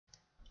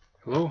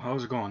Hello,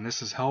 how's it going?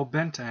 This is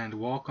Hellbent and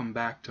welcome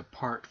back to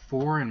part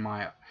 4 in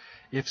my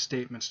if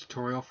statements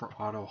tutorial for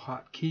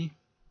AutoHotkey.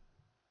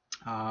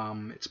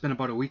 It's been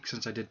about a week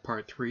since I did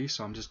part 3,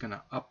 so I'm just going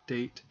to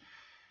update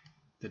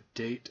the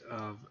date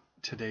of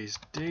today's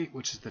date,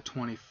 which is the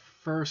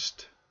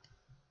 21st.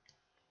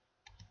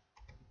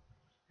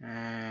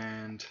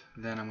 And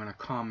then I'm going to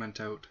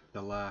comment out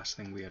the last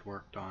thing we had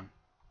worked on.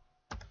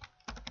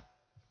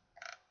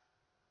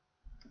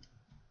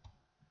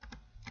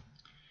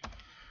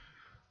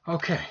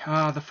 Okay,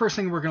 the first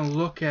thing we're going to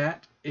look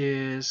at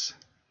is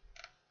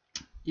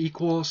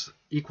equals,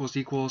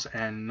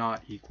 and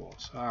not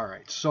equals.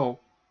 Alright, so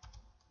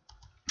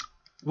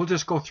we'll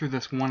just go through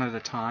this one at a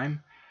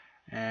time.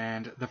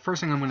 And the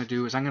first thing I'm going to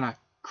do is I'm going to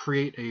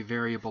create a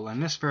variable.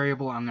 And this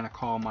variable I'm going to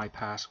call my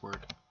password.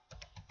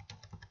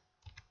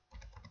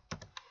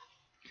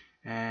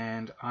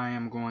 And I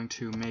am going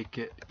to make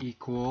it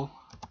equal,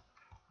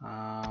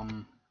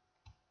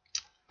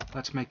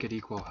 let's make it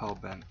equal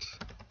Hellbent.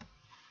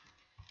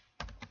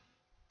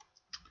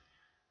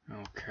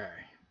 Okay.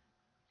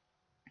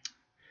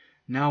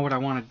 Now what I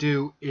want to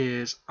do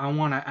is I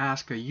want to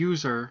ask a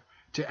user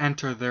to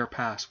enter their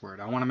password.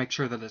 I want to make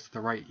sure that it's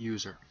the right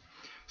user.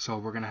 So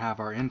we're going to have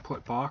our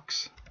input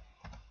box.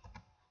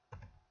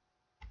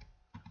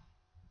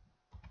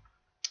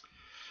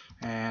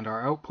 And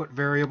our output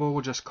variable,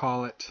 we'll just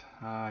call it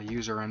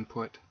user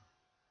input.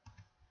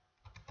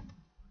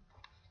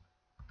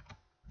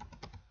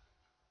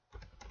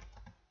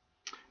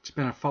 It's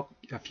been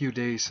a few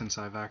days since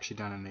I've actually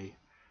done any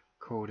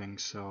coding,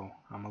 so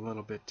I'm a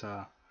little bit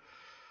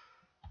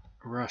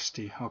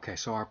rusty. Okay,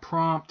 so our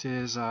prompt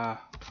is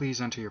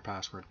please enter your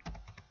password.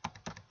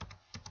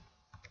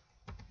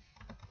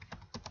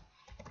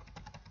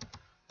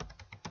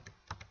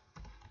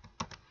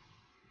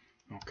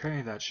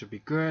 Okay, that should be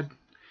good.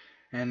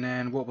 And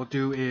then what we'll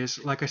do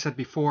is, like I said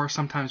before,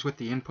 sometimes with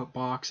the input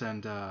box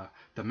and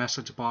the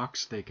message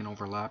box, they can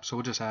overlap. So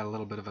we'll just add a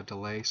little bit of a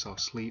delay, so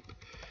sleep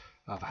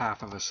of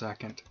half of a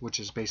second, which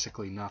is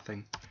basically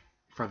nothing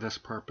for this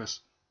purpose.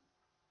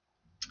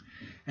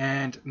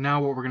 And now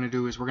what we're going to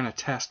do is we're going to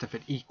test if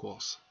it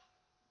equals.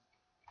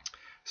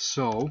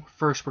 So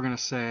first we're going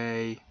to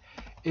say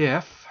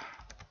if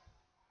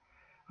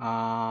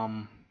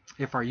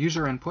our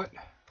user input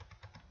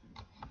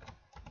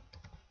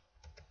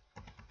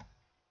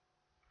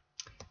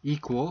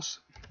equals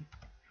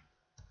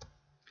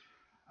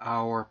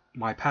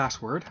my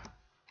password,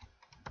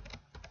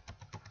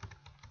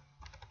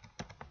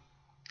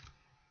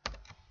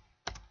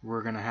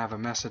 we're going to have a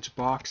message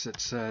box that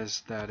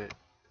says that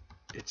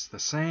it's the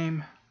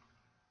same.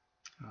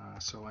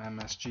 So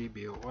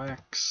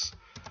msgbox,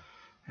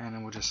 and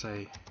then we'll just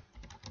say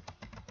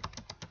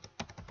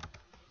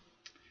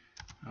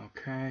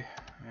okay,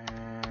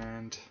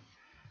 and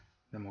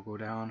then we'll go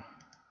down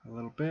a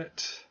little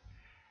bit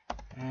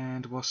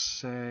and we'll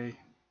say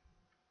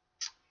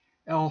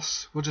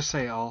else. We'll just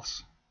say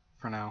else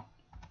for now.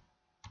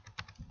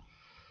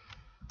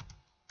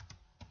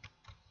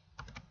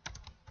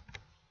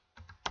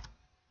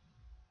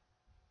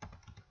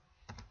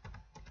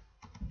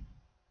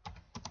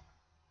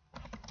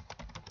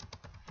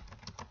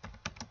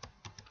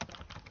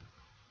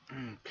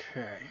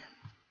 Okay.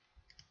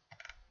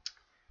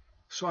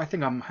 So I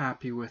think I'm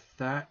happy with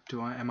that.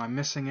 Am I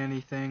missing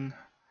anything?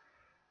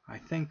 I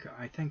think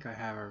I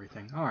have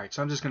everything. Alright,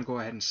 so I'm just going to go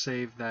ahead and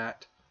save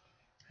that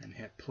and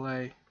hit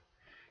play.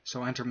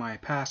 So enter my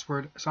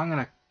password. So I'm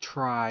going to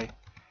try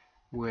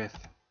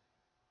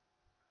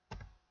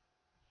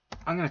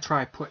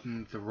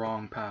putting the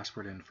wrong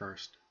password in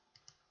first.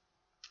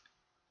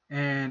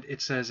 And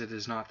it says it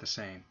is not the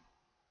same.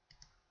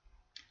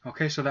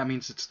 Okay, so that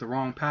means it's the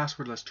wrong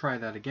password. Let's try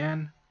that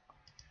again.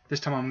 This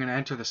time I'm going to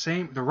enter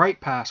the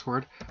right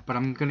password, but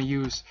I'm going to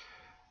use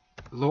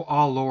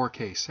all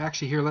lowercase.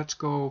 Actually, here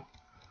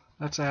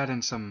let's add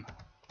in some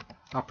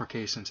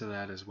uppercase into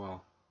that as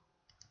well.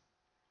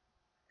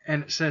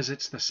 And it says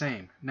it's the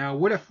same. Now,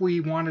 what if we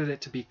wanted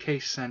it to be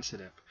case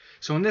sensitive?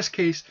 So in this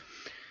case,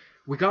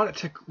 we got it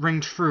to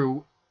ring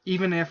true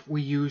even if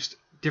we used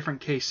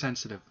different case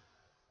sensitive.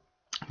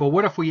 But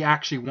what if we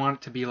actually want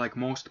it to be like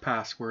most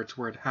passwords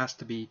where it has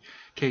to be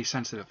case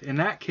sensitive? In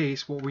that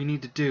case, what we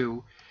need to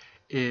do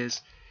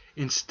is,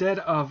 instead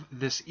of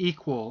this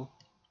equal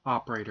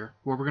operator,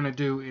 what we're going to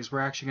do is we're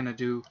actually going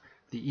to do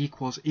the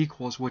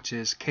equals, which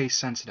is case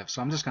sensitive.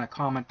 So I'm just going to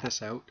comment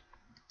this out,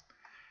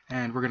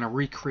 and we're going to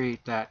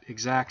recreate that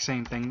exact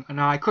same thing.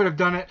 Now I could have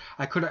done it,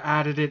 I could have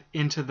added it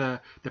into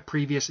the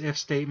previous if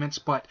statements,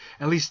 but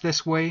at least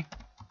this way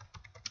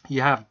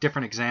you have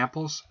different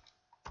examples.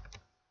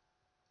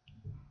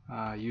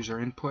 User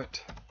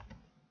input.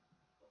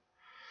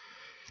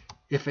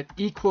 If it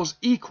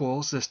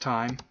equals this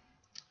time,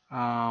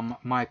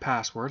 my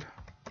password,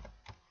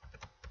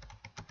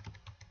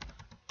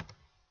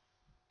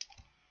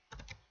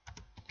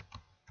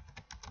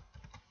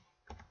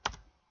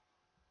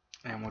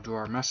 and we'll do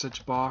our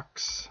message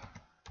box,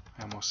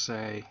 and we'll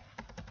say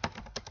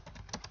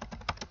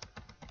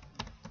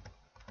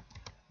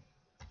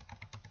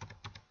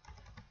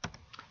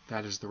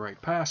That is the right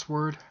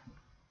password.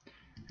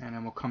 And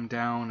then we'll come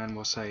down and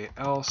we'll say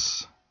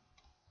else.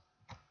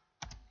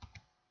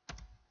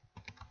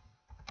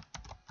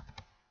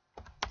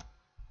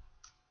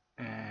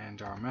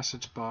 And our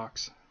message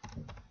box.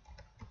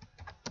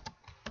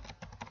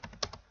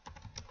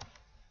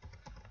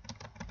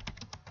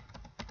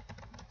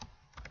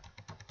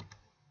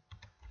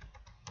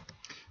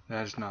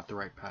 That is not the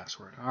right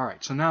password.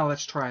 Alright, so now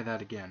let's try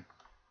that again.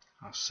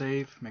 I'll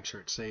save, make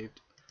sure it's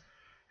saved,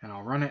 and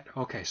I'll run it.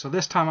 Okay, so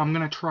this time I'm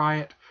going to try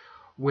it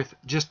with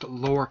just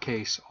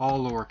lowercase, all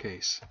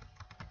lowercase.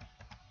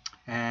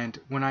 And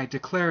when I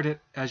declared it,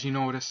 as you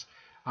notice,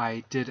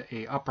 I did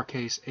a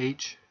uppercase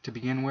H to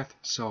begin with.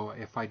 So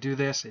if I do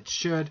this, it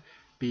should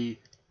be,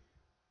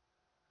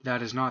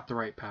 that is not the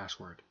right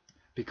password,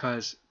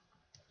 because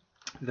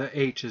the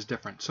H is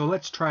different. So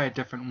let's try a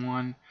different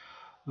one.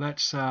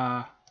 Let's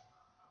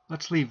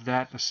leave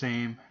that the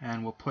same,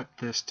 and we'll put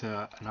this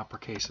to an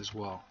uppercase as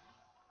well.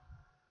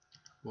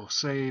 We'll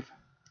save,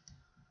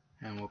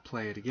 and we'll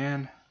play it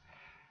again.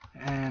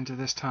 And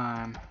this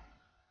time,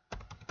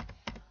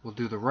 we'll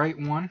do the right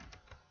one.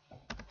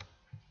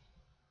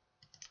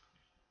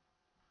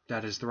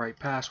 That is the right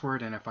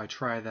password, and if I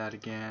try that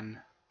again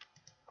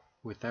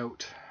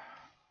without,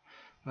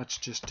 let's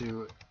just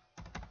do it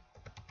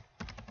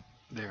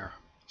there.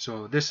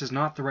 So this is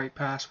not the right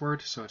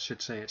password, so it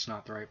should say it's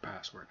not the right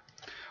password.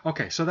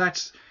 Okay, so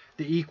that's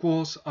the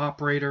equals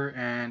operator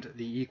and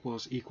the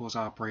equals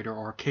operator,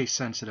 or case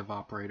sensitive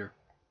operator.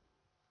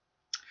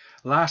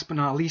 Last but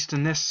not least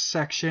in this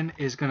section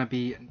is going to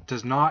be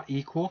does not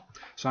equal.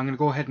 So I'm going to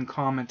go ahead and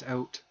comment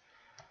out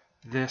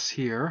this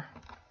here.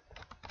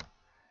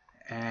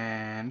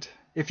 And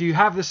if you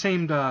have the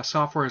same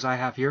software as I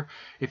have here,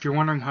 if you're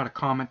wondering how to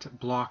comment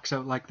blocks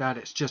out like that,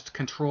 it's just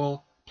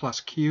Control plus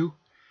Q.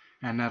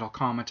 And that'll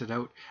comment it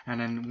out,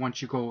 and then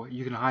once you go,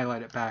 you can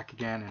highlight it back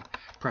again and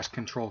press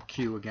Control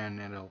Q again,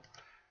 and it'll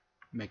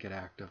make it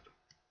active.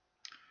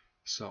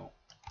 So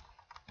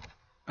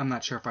I'm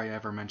not sure if I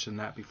ever mentioned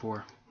that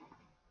before.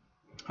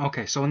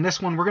 Okay, so in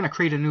this one we're going to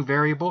create a new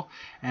variable,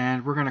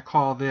 and we're going to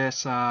call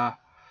this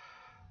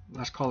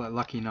let's call it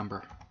lucky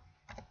number.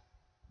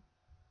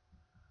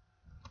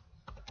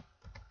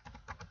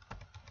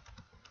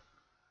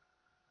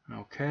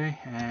 Okay,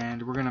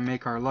 and we're going to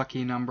make our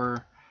lucky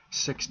number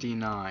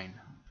 69.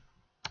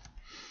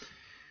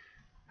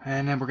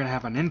 And then we're going to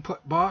have an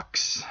input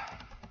box.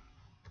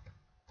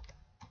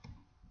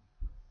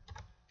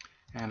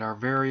 And our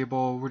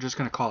variable, we're just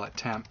going to call it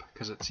temp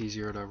because it's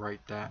easier to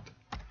write that.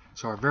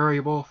 So our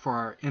variable for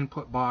our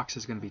input box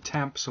is going to be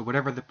temp. So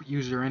whatever the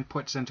user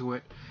inputs into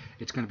it,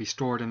 it's going to be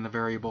stored in the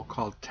variable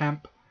called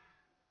temp.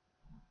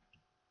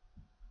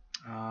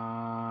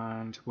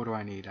 And what do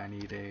I need? I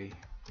need a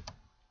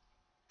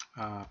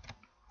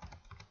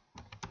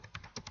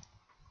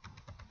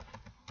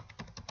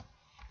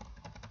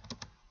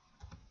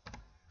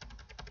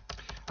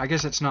I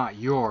guess it's not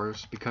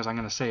yours because I'm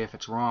going to say if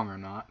it's wrong or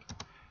not.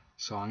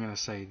 So I'm going to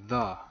say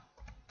the.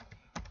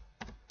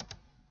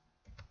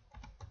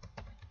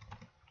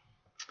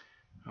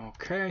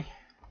 Okay.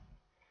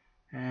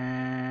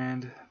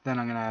 And then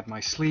I'm going to add my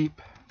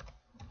sleep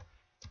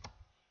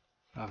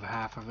of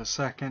 1/2 a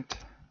second.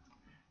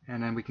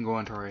 And then we can go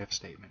into our if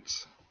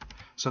statements.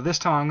 So this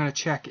time I'm going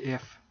to check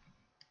if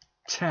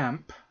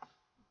temp,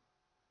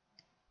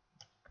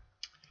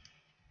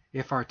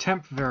 if our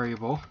temp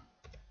variable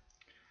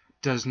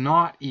does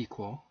not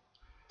equal,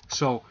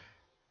 so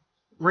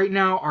right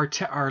now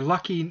our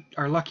lucky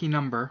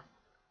number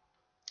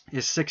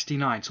is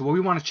 69. So what we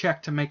want to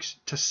check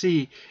to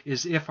see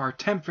is if our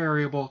temp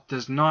variable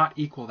does not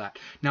equal that.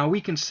 Now we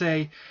can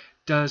say,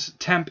 does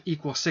temp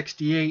equal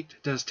 68?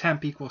 Does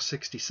temp equal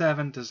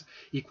 67? Does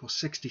equal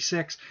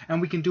 66?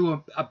 And we can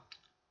do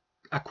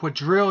a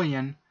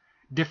quadrillion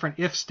different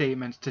if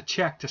statements to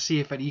check to see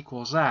if it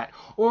equals that.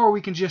 Or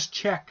we can just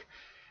check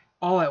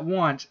all at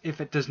once if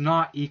it does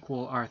not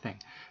equal our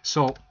thing.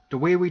 So the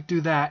way we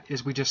do that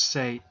is we just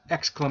say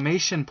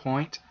exclamation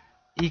point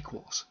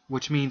equals,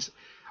 which means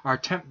our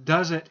temp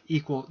does it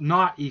equal,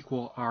 not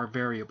equal our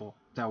variable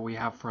that we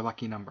have for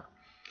lucky number.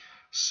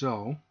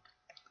 So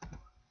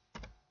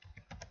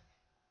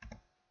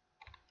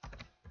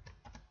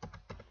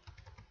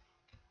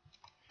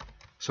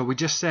we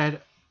just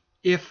said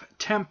if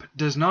temp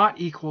does not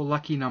equal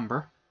lucky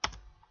number,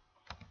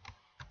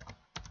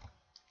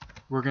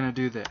 we're going to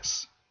do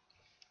this.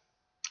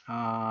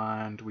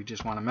 And we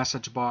just want a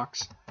message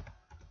box.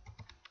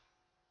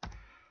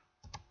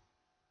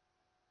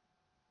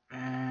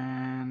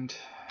 And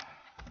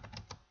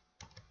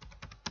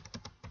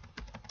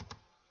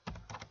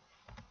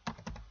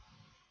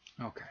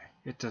okay,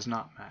 it does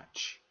not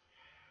match.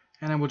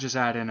 And then we'll just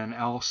add in an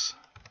else.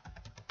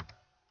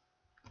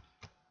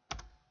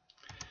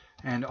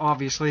 And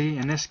obviously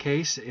in this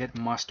case it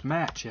must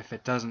match. If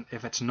it doesn't,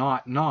 if it's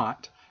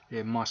not,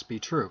 it must be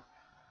true.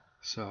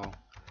 So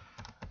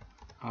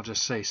I'll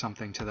just say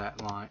something to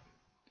that line,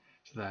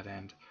 to that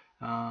end.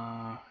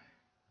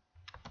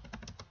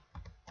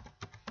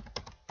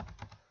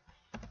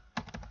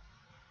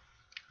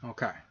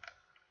 Okay.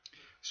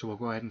 So we'll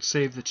go ahead and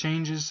save the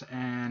changes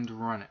and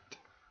run it.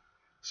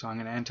 So I'm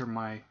going to enter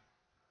my...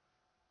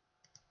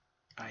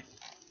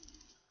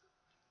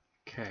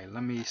 Okay,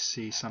 let me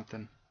see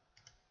something.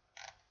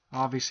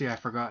 Obviously I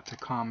forgot to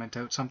comment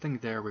out something.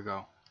 There we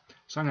go.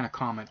 So I'm going to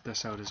comment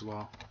this out as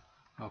well.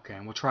 Okay,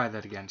 and we'll try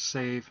that again.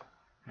 Save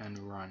and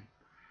run.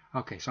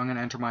 Okay, so I'm going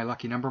to enter my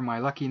lucky number. My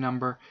lucky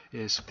number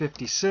is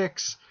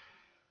 56,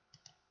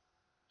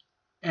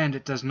 and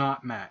it does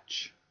not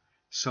match.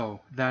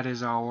 So that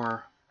is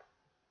our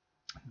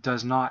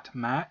does not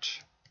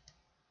match.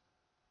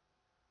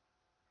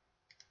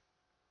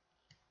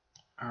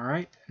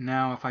 Alright,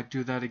 now if I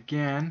do that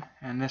again,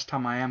 and this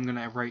time I am going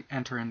to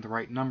enter in the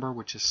right number,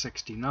 which is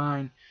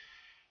 69.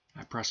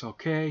 I press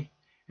OK,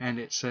 and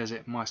it says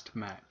it must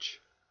match.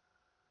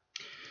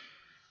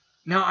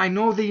 Now I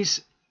know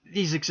these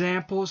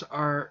examples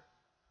are,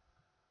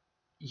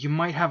 you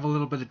might have a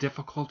little bit of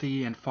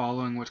difficulty in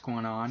following what's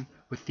going on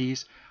with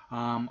these.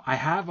 I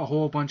have a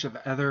whole bunch of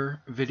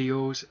other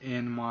videos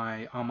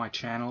on my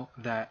channel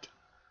that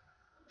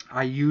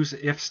I use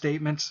if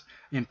statements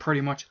in pretty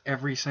much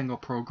every single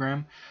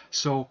program.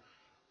 So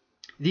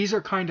these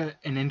are kind of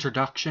an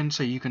introduction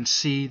so you can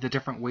see the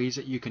different ways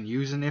that you can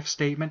use an if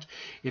statement.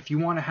 If you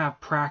want to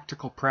have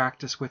practical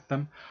practice with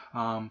them,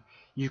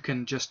 you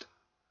can just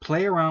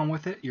play around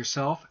with it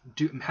yourself,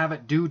 have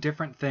it do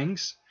different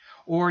things,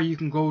 or you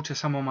can go to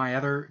some of my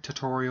other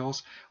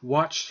tutorials,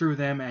 watch through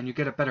them, and you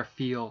get a better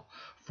feel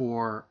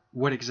for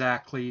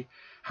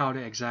how to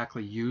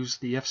exactly use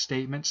the if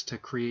statements to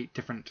create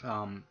different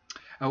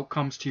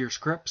outcomes to your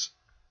scripts.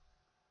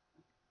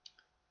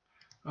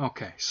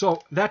 Okay,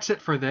 so that's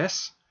it for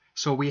this.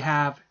 So we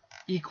have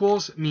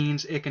equals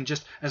means it can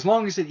just, as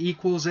long as it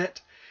equals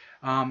it.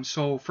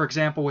 So for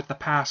example, with the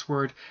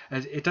password,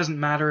 it doesn't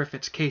matter if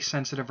it's case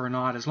sensitive or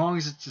not. As long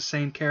as it's the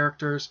same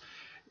characters,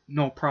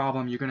 no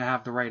problem, you're going to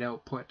have the right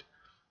output.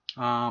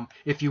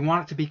 If you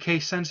want it to be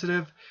case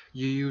sensitive,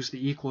 you use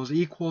the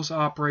equals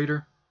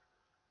operator.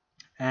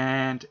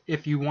 And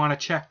if you want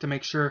to check to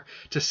make sure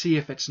to see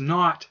if it's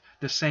not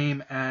the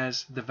same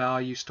as the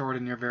value stored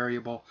in your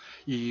variable,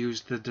 you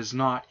use the does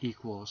not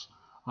equals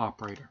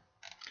operator.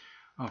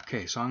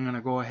 Okay, so I'm going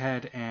to go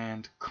ahead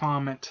and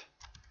comment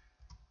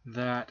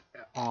that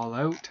all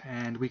out,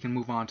 and we can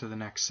move on to the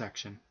next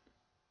section.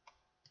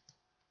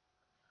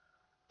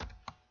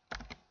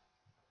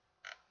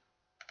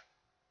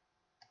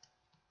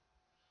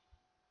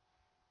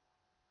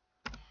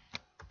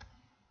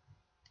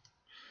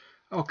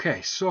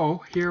 Okay,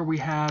 so here we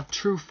have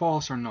true,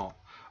 false, or null.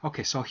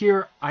 Okay, so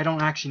here I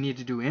don't actually need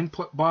to do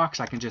input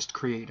box. I can just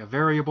create a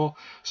variable.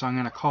 So I'm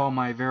going to call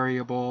my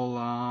variable,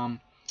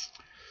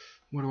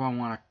 what do I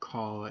want to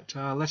call it?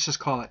 Let's just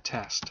call it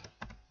test.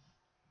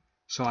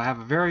 So I have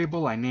a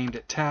variable, I named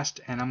it test,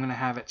 and I'm going to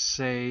have it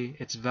say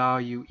its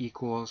value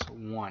equals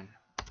 1.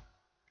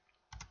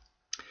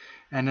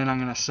 And then I'm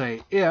going to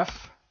say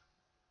if,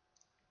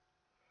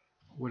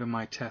 what am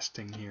I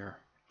testing here?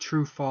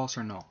 True, false,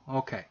 or null.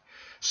 Okay,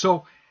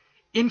 so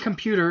in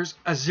computers,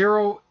 a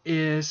 0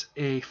 is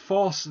a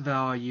false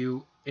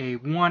value, a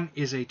 1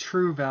 is a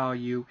true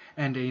value,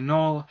 and a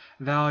null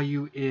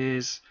value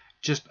is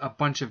just a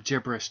bunch of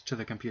gibberish to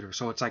the computer.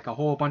 So it's like a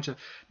whole bunch of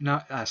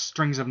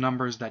strings of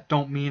numbers that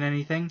don't mean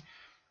anything,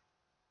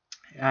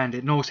 and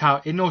it knows how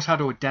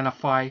to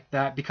identify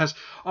that, because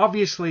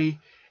obviously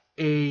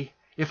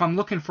if I'm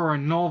looking for a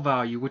null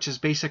value, which is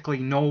basically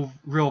no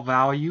real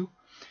value,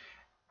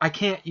 I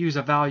can't use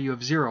a value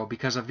of 0,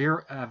 because a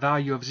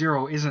value of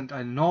 0 isn't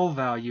a null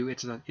value,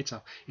 it's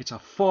a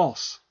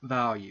false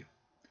value.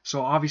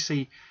 So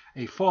obviously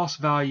a false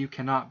value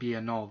cannot be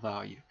a null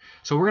value.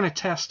 So we're going to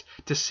test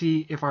to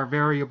see if our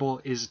variable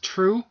is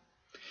true,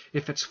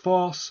 if it's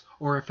false,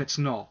 or if it's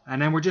null.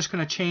 And then we're just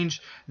going to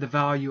change the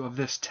value of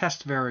this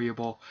test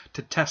variable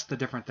to test the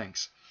different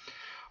things.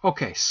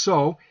 Okay,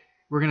 so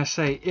we're going to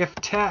say if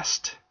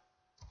test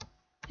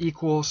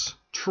equals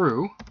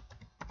true,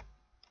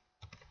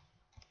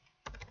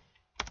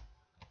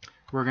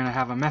 we're going to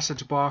have a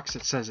message box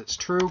that says it's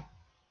true.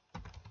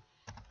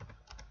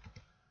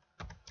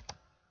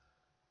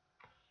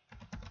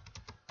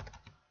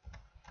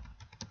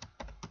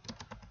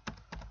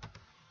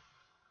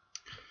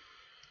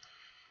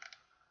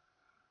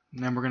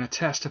 And then we're going to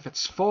test if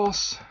it's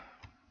false.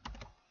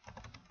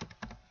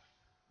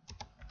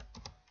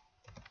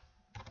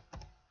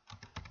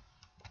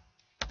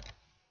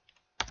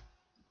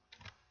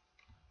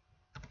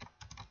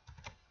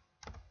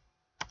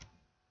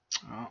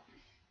 Oh,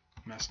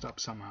 messed up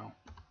somehow.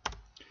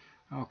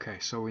 Okay,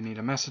 so we need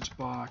a message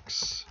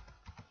box.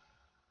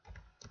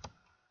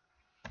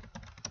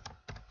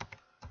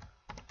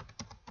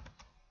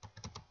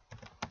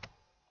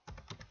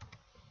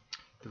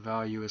 The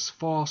value is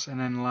false, and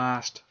then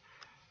last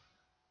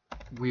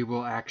we're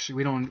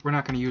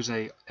not going to use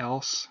a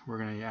else, we're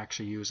going to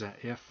actually use a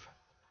if.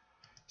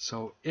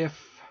 So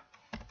if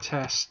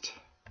test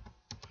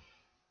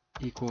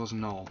equals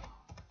null.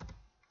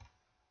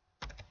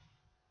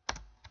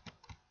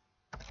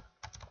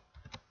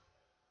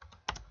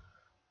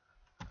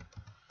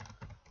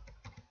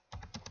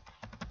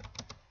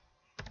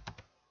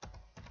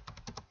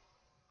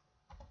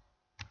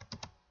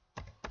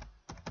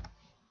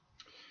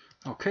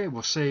 Okay,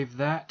 we'll save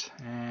that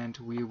and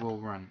we will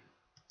run.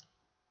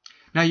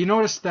 Now you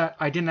notice that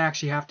I didn't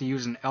actually have to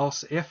use an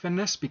else if in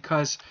this,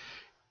 because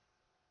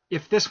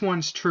if this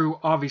one's true,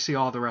 obviously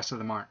all the rest of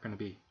them aren't going to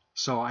be.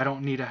 So I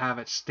don't need to have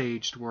it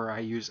staged where I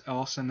use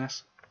else in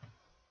this.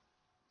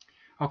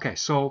 Okay,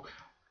 so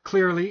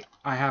clearly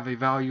I have a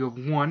value of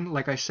 1.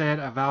 Like I said,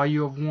 a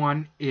value of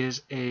 1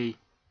 is a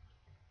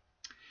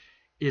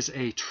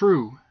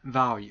true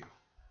value.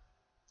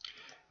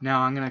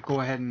 Now I'm going to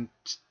go ahead and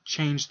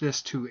change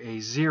this to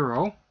a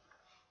 0.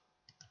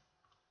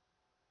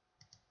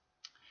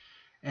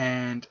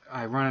 And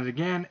I run it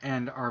again,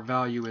 and our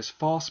value is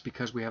false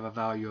because we have a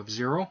value of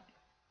 0.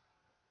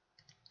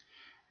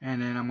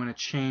 And then I'm going to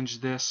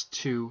change this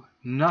to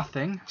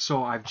nothing.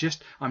 So I'm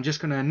just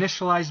going to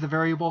initialize the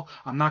variable.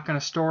 I'm not going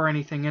to store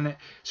anything in it.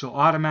 So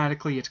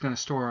automatically it's going to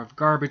store a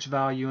garbage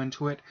value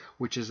into it,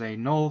 which is a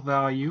null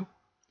value.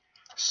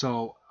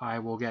 So I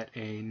will get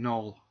a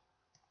null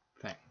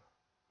thing.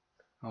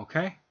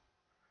 Okay.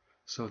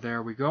 So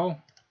there we go.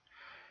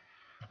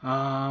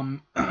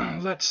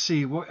 Let's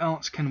see, what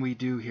else can we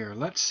do here?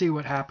 Let's see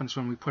what happens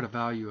when we put a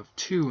value of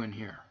 2 in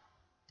here.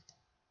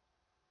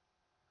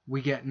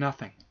 We get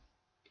nothing.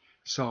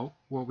 So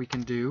what we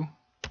can do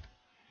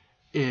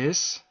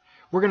is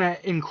we're going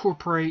to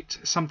incorporate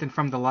something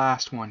from the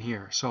last one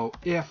here. So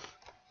if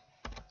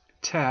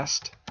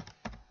test,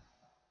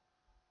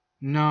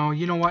 no,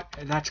 you know what?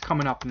 That's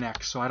coming up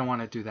next, so I don't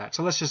want to do that.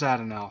 So let's just add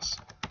an else.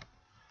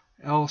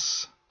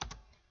 Else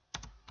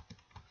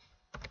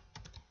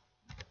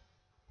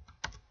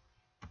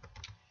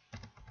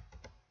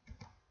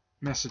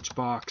message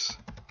box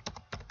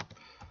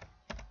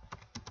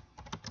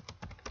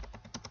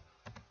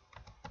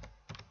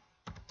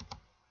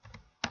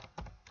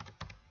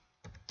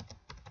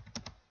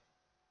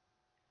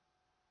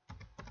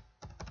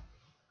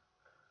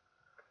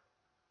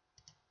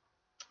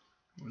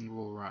and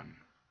we'll run.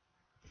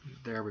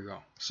 There we go.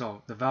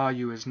 So the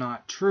value is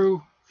not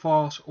true,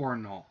 false, or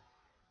null.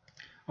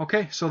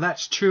 Okay, so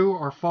that's true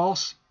or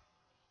false,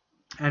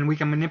 and we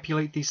can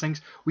manipulate these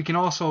things. We can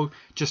also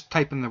just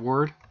type in the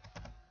word.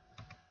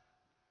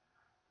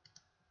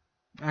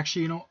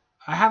 Actually, you know,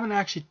 I haven't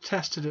actually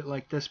tested it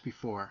like this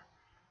before.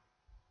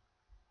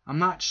 I'm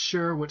not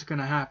sure what's going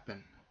to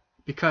happen,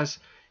 because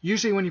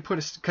usually when you put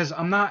a, because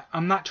I'm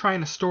not trying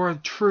to store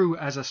true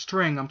as a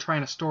string. I'm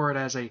trying to store it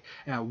as a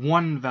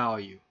one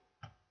value.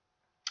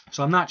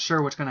 So I'm not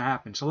sure what's going to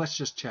happen. So let's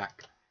just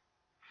check.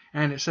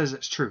 And it says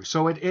it's true.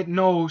 So it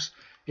knows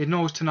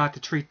to not to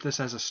treat this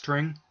as a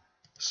string.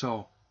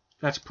 So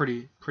that's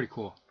pretty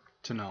cool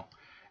to know.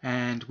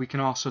 And we can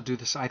also do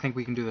this. I think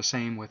we can do the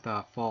same with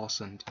false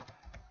and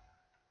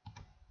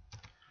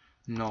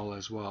null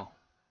as well.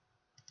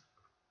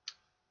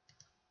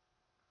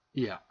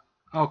 Yeah.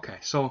 Okay.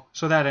 So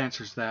that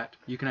answers that.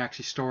 You can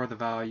actually store the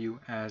value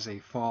as a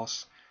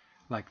false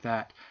like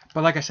that.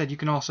 But like I said, you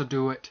can also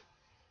do it.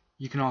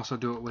 You can also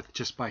do it with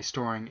just by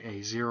storing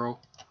a 0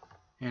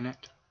 in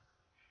it.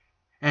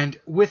 And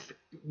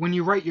when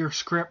you write your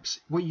scripts,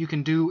 what you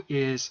can do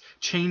is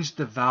change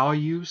the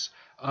values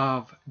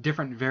of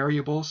different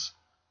variables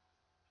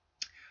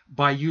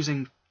by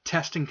using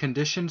testing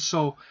conditions.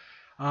 So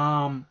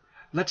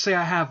let's say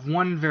I have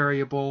one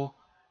variable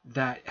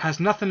that has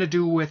nothing to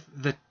do with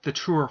the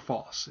true or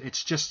false.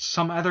 It's just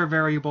some other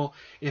variable.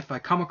 If I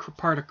come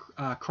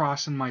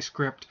across in my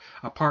script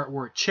a part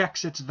where it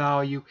checks its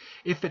value,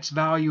 if its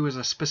value is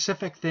a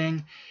specific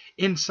thing,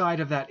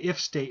 inside of that if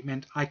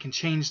statement, I can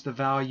change the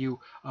value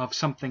of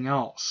something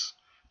else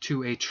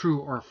to a true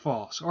or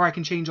false. Or I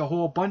can change a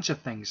whole bunch of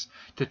things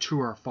to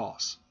true or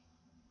false.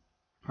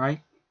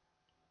 Right?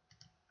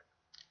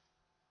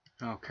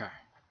 Okay.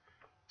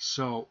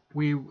 So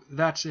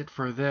that's it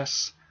for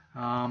this.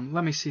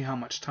 Let me see how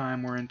much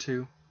time we're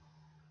into.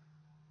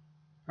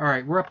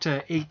 Alright, we're up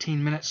to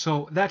 18 minutes,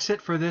 so that's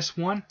it for this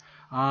one.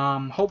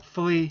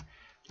 Hopefully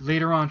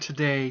later on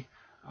today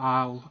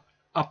I'll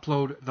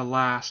upload the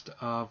last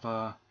of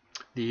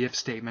the if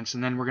statements,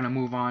 and then we're going to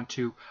move on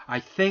to, I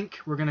think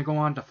we're going to go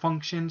on to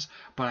functions,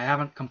 but I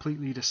haven't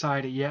completely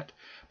decided yet.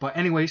 But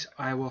anyways,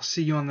 I will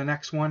see you on the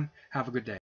next one. Have a good day.